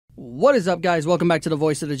What is up, guys? Welcome back to the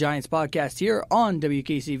Voice of the Giants podcast here on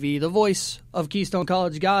WKCV, the voice of Keystone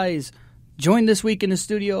College. Guys, joined this week in the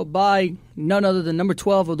studio by none other than number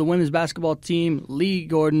 12 of the women's basketball team, Lee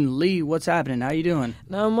Gordon. Lee, what's happening? How you doing?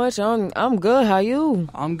 Not much. I'm good. How you?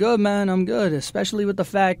 I'm good, man. I'm good, especially with the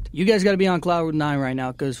fact you guys got to be on Cloud 9 right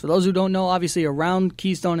now because for those who don't know, obviously around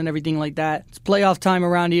Keystone and everything like that, it's playoff time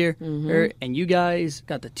around here, and you guys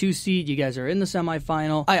got the 2 seed. You guys are in the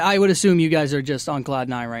semifinal. I would assume you guys are just on Cloud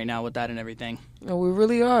 9 right now with that and everything. No, we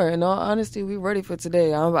really are. In all honesty, we're ready for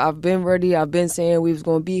today. I've been ready. I've been saying we was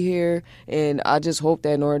going to be here, and I just hope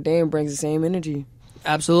that Notre Dame brings the same energy.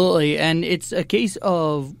 Absolutely. And it's a case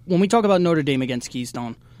of when we talk about Notre Dame against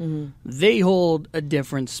Keystone, they hold a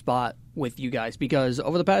different spot with you guys because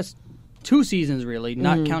over the past 2 seasons, really,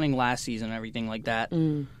 not counting last season and everything like that,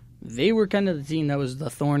 they were kind of the team that was the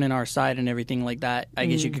thorn in our side and everything like that, I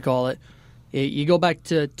guess you could call it. You go back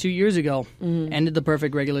to 2 years ago, ended the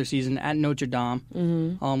perfect regular season at Notre Dame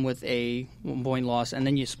with a 1-point loss, and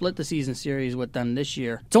then you split the season series with them this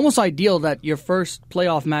year. It's almost ideal that your first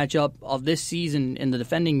playoff matchup of this season in the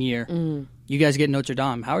defending year, you guys get Notre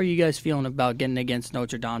Dame. How are you guys feeling about getting against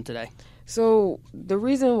Notre Dame today? So the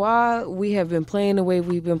reason why we have been playing the way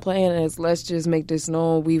we've been playing is, let's just make this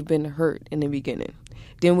known, we've been hurt in the beginning.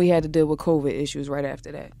 Then we had to deal with COVID issues right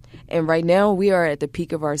after that. And right now, we are at the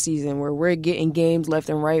peak of our season where we're getting games left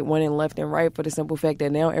and right, winning left and right for the simple fact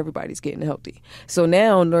that now everybody's getting healthy. So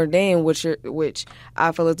now Notre Dame, which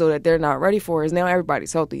I feel as though that they're not ready for, is now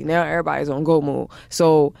everybody's healthy. Now everybody's on go mode.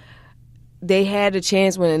 So they had a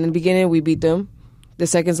chance when in the beginning we beat them. The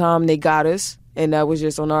second time they got us, and that was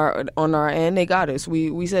just on our end. They got us.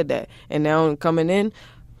 We said that. And now coming in,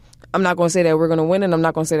 I'm not going to say that we're going to win, and I'm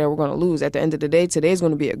not going to say that we're going to lose. At the end of the day, today's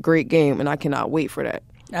going to be a great game, and I cannot wait for that.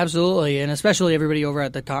 Absolutely, and especially everybody over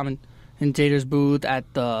at the commentators booth, at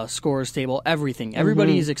the scorers table, everything.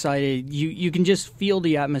 Everybody is excited. You can just feel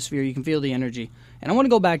the atmosphere. You can feel the energy. And I want to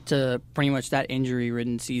go back to pretty much that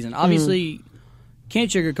injury-ridden season. Obviously, can't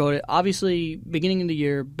sugarcoat it. Obviously, beginning of the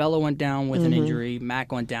year, Bella went down with an injury.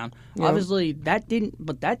 Mac went down. Yep. Obviously, that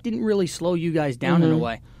didn't really slow you guys down in a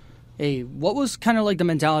way. Hey, what was kind of like the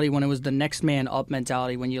mentality when it was the next man up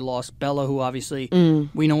mentality when you lost Bella, who obviously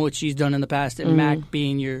we know what she's done in the past, and Mac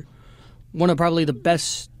being one of probably the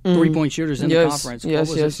best 3-point shooters in the conference.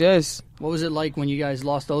 Yes. What was it like when you guys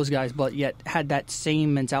lost those guys, but yet had that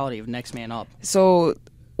same mentality of next man up? So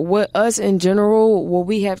what us in general, what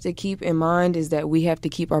we have to keep in mind is that we have to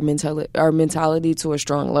keep our mentality to a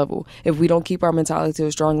strong level. If we don't keep our mentality to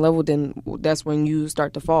a strong level, then that's when you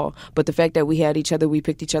start to fall. But the fact that we had each other, we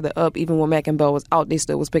picked each other up. Even when Mac and Bell was out, they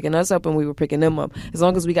still was picking us up and we were picking them up. As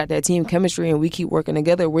long as we got that team chemistry and we keep working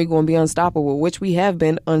together, we're going to be unstoppable, which we have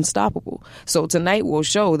been unstoppable. So tonight will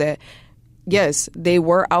show that yes, they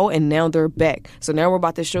were out and now they're back. So now we're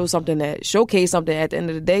about to showcase something at the end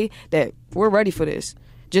of the day that we're ready for this.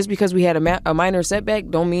 Just because we had a minor setback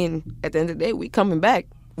don't mean at the end of the day we coming back.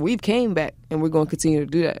 We've came back, and we're going to continue to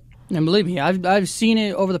do that. And believe me, I've seen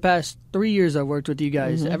it over the past 3 years I've worked with you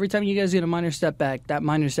guys. Every time you guys get a minor setback, that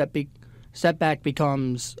minor setback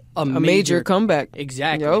becomes a major comeback.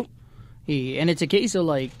 Exactly. Yep. And it's a case of,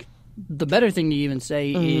 like, the better thing to even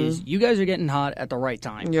say is you guys are getting hot at the right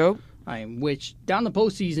time. Yep. Which, down the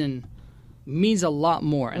postseason, means a lot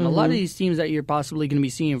more. And a lot of these teams that you're possibly going to be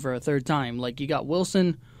seeing for a third time, like you got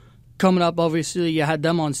Wilson coming up, obviously you had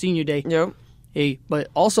them on senior day. Yep. But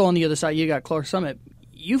also on the other side, you got Clark Summit.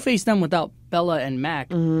 You faced them without Bella and Mac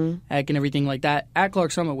and everything like that at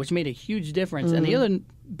Clark Summit, which made a huge difference. And the other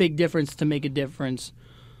big difference to make a difference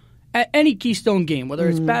at any Keystone game, whether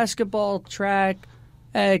it's basketball, track,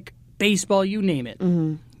 baseball, you name it,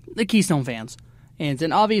 the Keystone fans.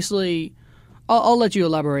 And obviously, I'll let you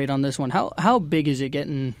elaborate on this one. How big is it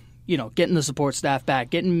getting the support staff back,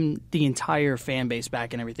 getting the entire fan base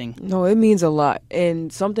back and everything? No, it means a lot.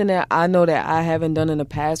 And something that I know that I haven't done in the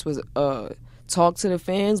past was talk to the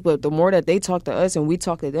fans, but the more that they talk to us and we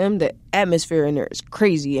talk to them, the atmosphere in there is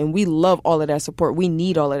crazy, and we love all of that support. We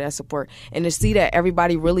need all of that support. And to see that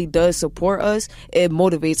everybody really does support us, it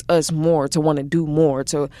motivates us more to want to do more,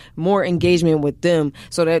 to more engagement with them,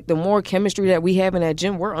 so that the more chemistry that we have in that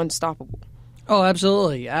gym, we're unstoppable. Oh,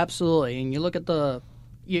 absolutely, absolutely. And you look at the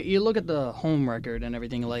home record and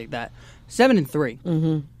everything like that,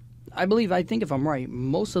 7-3. I think if I'm right,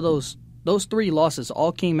 most of those 3 losses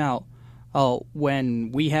all came out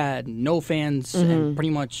when we had no fans and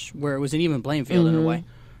pretty much where it was an even playing field in a way.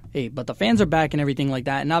 Hey, but the fans are back and everything like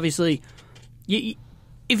that. And obviously, if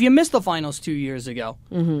you missed the finals 2 years ago,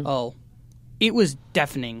 it was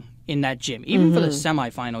deafening in that gym, even for the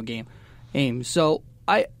semifinal game. So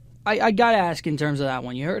I got to ask in terms of that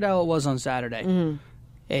one. You heard how it was on Saturday.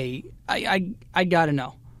 hey, I got to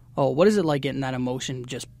know. Oh, what is it like getting that emotion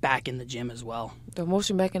just back in the gym as well? The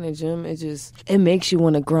emotion back in the gym, it makes you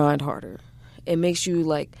want to grind harder. It makes you,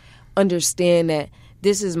 like, understand that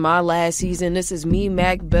this is my last season. This is me,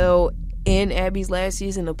 Mac Bell, and Abby's last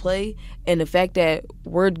season to play. And the fact that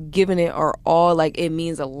we're giving it our all, like, it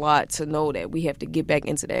means a lot to know that we have to get back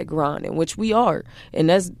into that grind, in which we are. And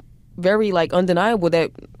that's very, like, undeniable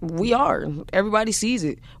that we are. Everybody sees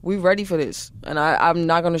it. We're ready for this. And I'm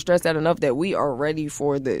not going to stress that enough, that we are ready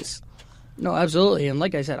for this. No, absolutely. And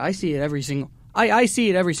like I said, I see it every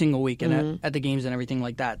single week and at the games and everything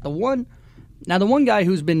like that. The one guy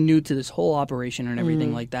who's been new to this whole operation and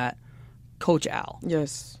everything like that, Coach Al.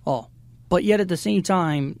 Yes. Oh, but yet at the same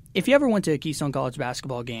time, if you ever went to a Keystone College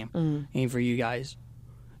basketball game, and for you guys,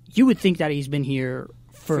 you would think that he's been here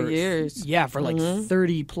for years. Yeah, for like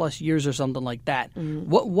 30 plus years or something like that.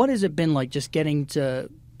 What has it been like just getting to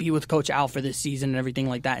be with Coach Al for this season and everything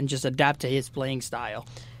like that and just adapt to his playing style?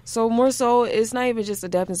 So more so, it's not even just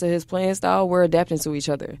adapting to his playing style. We're adapting to each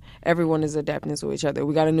other. Everyone is adapting to each other.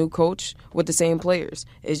 We got a new coach with the same players.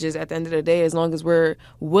 It's just at the end of the day, as long as we're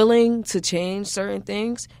willing to change certain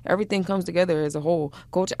things, everything comes together as a whole.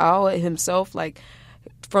 Coach Al himself, like,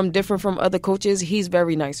 different from other coaches, he's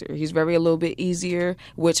very nicer. He's very a little bit easier,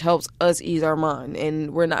 which helps us ease our mind.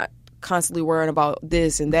 And we're not constantly worrying about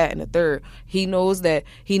this and that and the third. He knows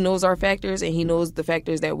our factors, and he knows the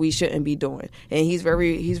factors that we shouldn't be doing. And he's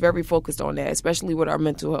very focused on that, especially with our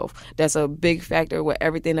mental health. That's a big factor with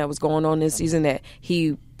everything that was going on this season that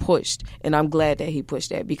he pushed. And I'm glad that he pushed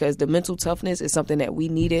that, because the mental toughness is something that we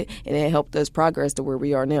needed, and it helped us progress to where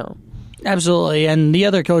we are now. Absolutely. And the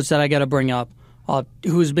other coach that I got to bring up,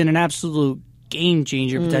 who's been an absolute game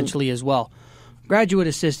changer potentially as well, graduate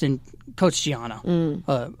assistant Coach Gianna.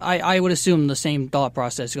 I would assume the same thought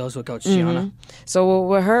process goes with Coach Gianna. So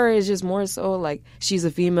with her, it's just more so like she's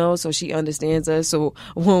a female, so she understands us. So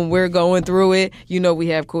when we're going through it, we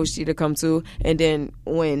have Coach G to come to. And then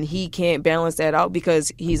when he can't balance that out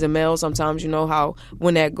because he's a male, sometimes how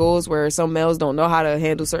when that goes where some males don't know how to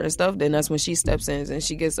handle certain stuff, then that's when she steps in and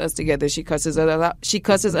she gets us together. She cusses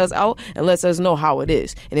us out and lets us know how it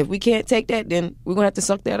is. And if we can't take that, then we're going to have to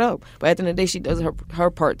suck that up. But at the end of the day, she does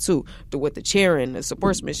her part too. With the cheering, the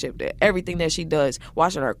sportsmanship, everything that she does,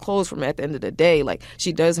 washing our clothes from at the end of the day, like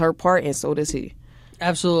she does her part, and so does he.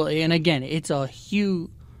 Absolutely. And again, it's a huge.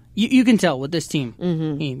 You can tell with this team.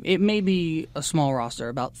 It may be a small roster,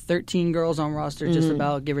 about 13 girls on roster, just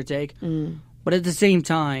about, give or take. But at the same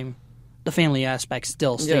time, the family aspect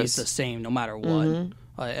still stays the same, no matter what. And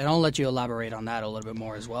I'll let you elaborate on that a little bit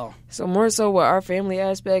more as well. So more so what our family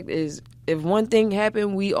aspect is, if one thing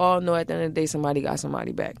happened, we all know at the end of the day somebody got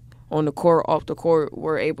somebody back. On the court, off the court,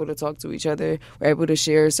 we're able to talk to each other. We're able to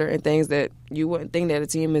share certain things that you wouldn't think that a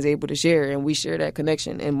team is able to share, and we share that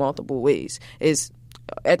connection in multiple ways. It's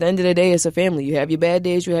at the end of the day, it's a family. You have your bad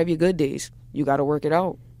days, you have your good days. You got to work it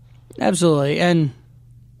out. Absolutely. And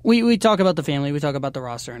we talk about the family, we talk about the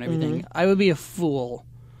roster and everything. I would be a fool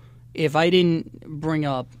if I didn't bring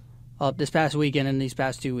up this past weekend and these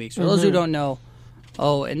past 2 weeks. For those who don't know,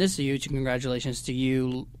 and this is a huge congratulations to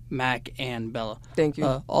you, Mac and Bella. Thank you.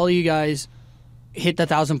 All you guys hit the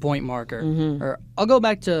 1,000-point marker. Or I'll go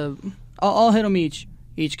back to, I'll hit them each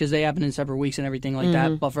because they happen in separate weeks and everything like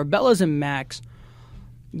that. But for Bella's and Mac's,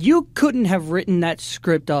 you couldn't have written that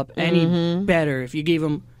script up any better if you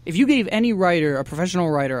gave any writer, a professional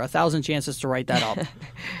writer, 1,000 chances to write that up.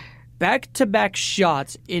 Back-to-back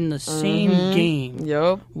shots in the same game.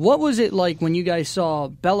 Yep. What was it like when you guys saw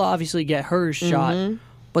Bella obviously get her shot,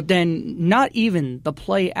 but then not even the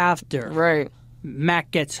play after, right?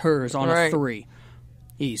 Mac gets hers on a 3.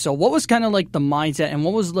 So what was kind of like the mindset, and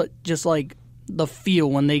what was just like the feel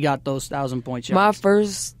when they got those 1,000-point shots? My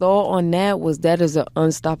first thought on that is an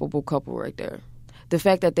unstoppable couple right there. The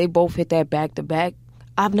fact that they both hit that back-to-back,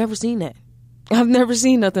 I've never seen that. I've never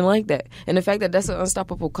seen nothing like that. And the fact that that's an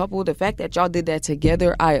unstoppable couple, the fact that y'all did that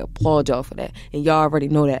together, I applaud y'all for that. And y'all already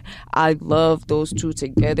know that. I love those two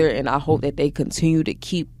together, and I hope that they continue to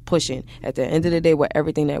keep pushing. At the end of the day, with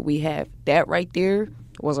everything that we have, that right there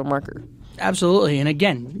was a marker. Absolutely. And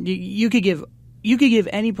again, you could give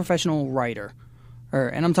any professional writer,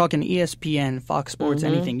 and I'm talking ESPN, Fox Sports,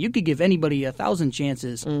 anything, you could give anybody 1,000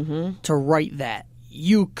 chances to write that.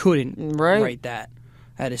 You couldn't write that.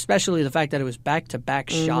 And especially the fact that it was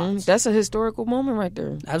back-to-back shots. That's a historical moment right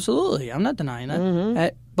there. Absolutely. I'm not denying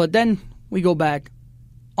that. But then we go back.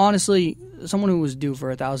 Honestly, someone who was due for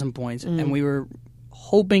 1,000 points, and we were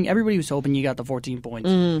hoping, everybody was hoping you got the 14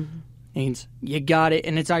 points. Means you got it,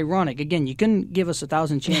 and it's ironic. Again, you couldn't give us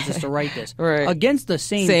 1,000 chances to write this. Right. Against the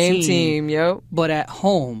same team, yep. But at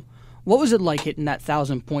home, What was it like hitting that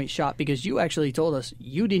 1,000-point shot? Because you actually told us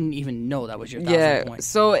you didn't even know that was your 1,000 point.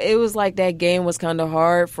 So it was like that game was kind of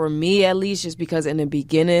hard for me, at least, just because in the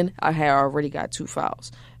beginning I had already got 2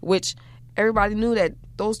 fouls, which everybody knew that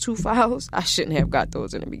those 2 fouls, I shouldn't have got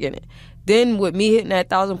those in the beginning. Then with me hitting that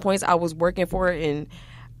 1,000 points, I was working for it, and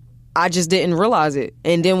I just didn't realize it.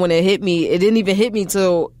 And then when it hit me, it didn't even hit me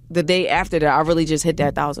till the day after that. I really just hit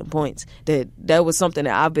that 1,000 points. That was something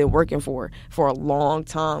that I've been working for a long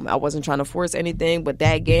time. I wasn't trying to force anything, but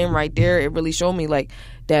that game right there, it really showed me, like,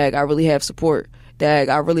 dag, I really have support. Dag,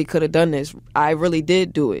 I really could have done this. I really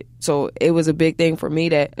did do it. So it was a big thing for me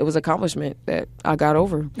that it was an accomplishment that I got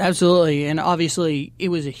over. Absolutely. And obviously, it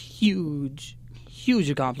was a huge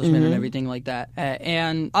accomplishment and everything like that.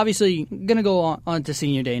 And obviously, gonna go on to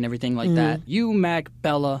senior day and everything like that. You, Mac,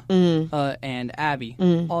 Bella, and Abby,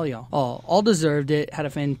 all y'all, all deserved it. Had a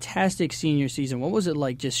fantastic senior season. What was it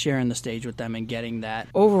like just sharing the stage with them and getting that?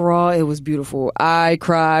 Overall, it was beautiful. I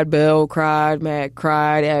cried, Belle cried, Mac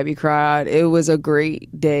cried, Abby cried. It was a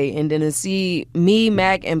great day. And then to see me,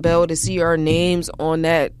 Mac, and Belle, to see our names on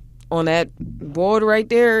that board right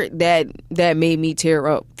there, that made me tear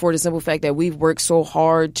up, for the simple fact that we've worked so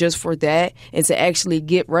hard just for that, and to actually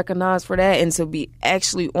get recognized for that, and to be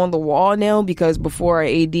actually on the wall now, because before our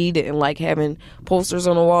AD didn't like having posters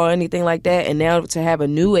on the wall or anything like that, and now to have a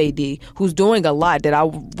new AD who's doing a lot that I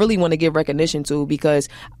really want to give recognition to, because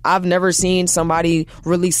I've never seen somebody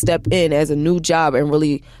really step in as a new job and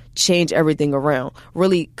really change everything around,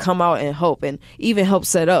 really come out and help, and even help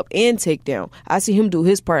set up and take down. I see him do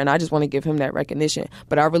his part, and I just want to give him that recognition.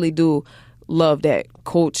 But I really do love that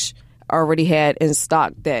Coach already had in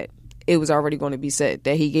stock that it was already going to be said,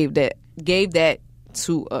 that he gave that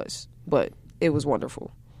to us. But it was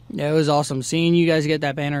wonderful. Yeah, it was awesome seeing you guys get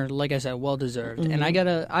that banner. Like I said, well deserved. And I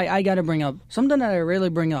gotta bring up something that I rarely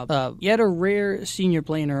bring up. You had a rare senior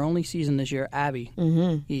play in her only season this year, Abby.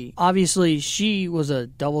 Obviously, she was a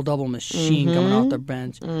double machine coming off the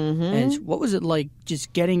bench. And what was it like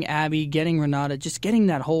just getting Abby, getting Renata, just getting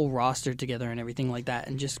that whole roster together and everything like that,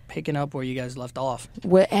 and just picking up where you guys left off?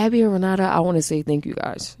 With Abby and Renata, I want to say thank you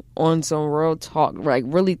guys. On some real talk, like,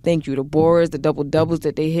 really thank you. The boards, the double-doubles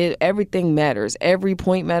that they hit, everything matters. Every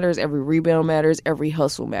point matters, every rebound matters, every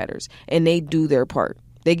hustle matters. And they do their part.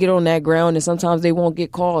 They get on that ground, and sometimes they won't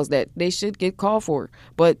get calls that they should get called for,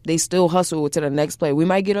 but they still hustle to the next play. We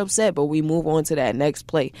might get upset, but we move on to that next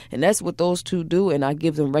play. And that's what those two do, and I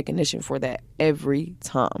give them recognition for that every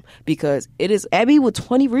time, because it is Abby with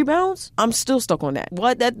 20 rebounds. I'm still stuck on that.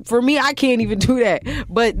 That for me, I can't even do that.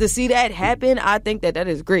 But to see that happen, I think that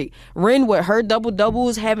is great. Ren with her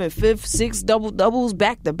double-doubles, having 5th, 6th double-doubles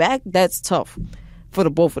back-to-back, that's tough for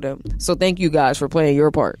the both of them. So thank you guys for playing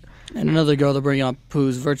your part. And another girl to bring up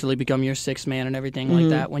who's virtually become your 6th man and everything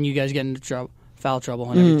like that when you guys get into foul trouble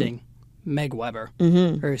and everything. Meg Weber.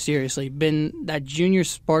 Her seriously been that junior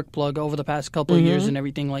spark plug over the past couple of years and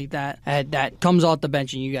everything like that. That comes off the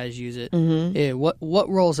bench and you guys use it. Yeah, what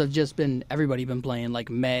roles have just been everybody been playing,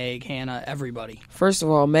 like Meg, Hannah, everybody? First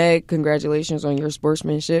of all, Meg, congratulations on your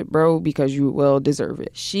sportsmanship, bro, because you well deserve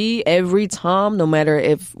it. She, every time, no matter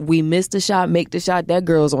if we miss the shot, make the shot, that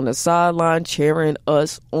girl's on the sideline cheering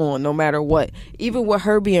us on, no matter what. Even with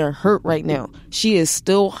her being hurt right now, she is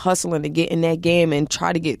still hustling to get in that game and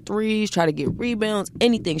try to get threes, try to get rebounds,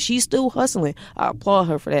 anything. She's still hustling. I applaud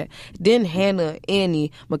her for that. Then Hannah,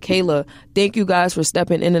 Annie, Michaela, thank you guys for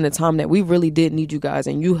stepping in a time that we really did need you guys,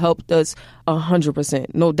 and you helped us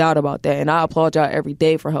 100%. No doubt about that. And I applaud y'all every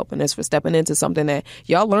day for helping us, for stepping into something that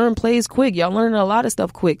y'all learn plays quick. Y'all learn a lot of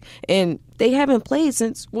stuff quick. And they haven't played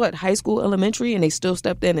since, high school, elementary, and they still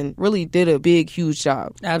stepped in and really did a big, huge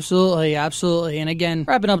job. Absolutely. And again,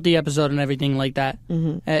 wrapping up the episode and everything like that.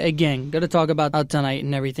 Again, got to talk about tonight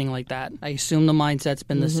and everything like that. I assume the mindset's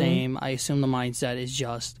been the same. I assume the mindset is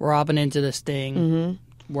just, we're hopping into this thing.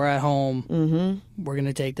 We're at home. We're going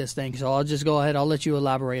to take this thing. So I'll just go ahead. I'll let you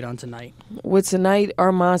elaborate on tonight. With tonight,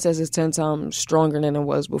 our mindset is 10 times stronger than it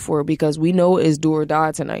was before, because we know it's do or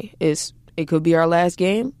die tonight. It could be our last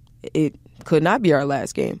game. It could not be our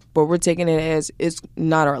last game, but we're taking it as it's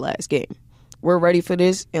not our last game. We're ready for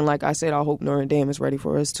this, and like I said, I hope Notre Dame is ready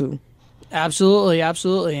for us too. Absolutely.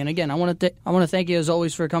 And again, I want to thank you as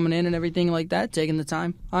always for coming in and everything like that, taking the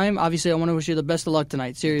time. I want to wish you the best of luck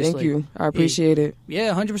tonight. Seriously, thank you. I appreciate it.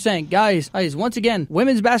 Yeah, 100%, guys. Once again,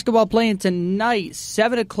 women's basketball playing tonight,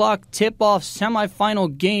 7:00 tip-off,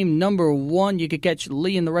 semifinal game number 1. You could catch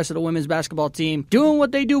Lee and the rest of the women's basketball team doing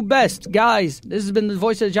what they do best, guys. This has been the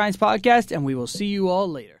Voice of the Giants podcast, and we will see you all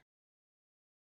later.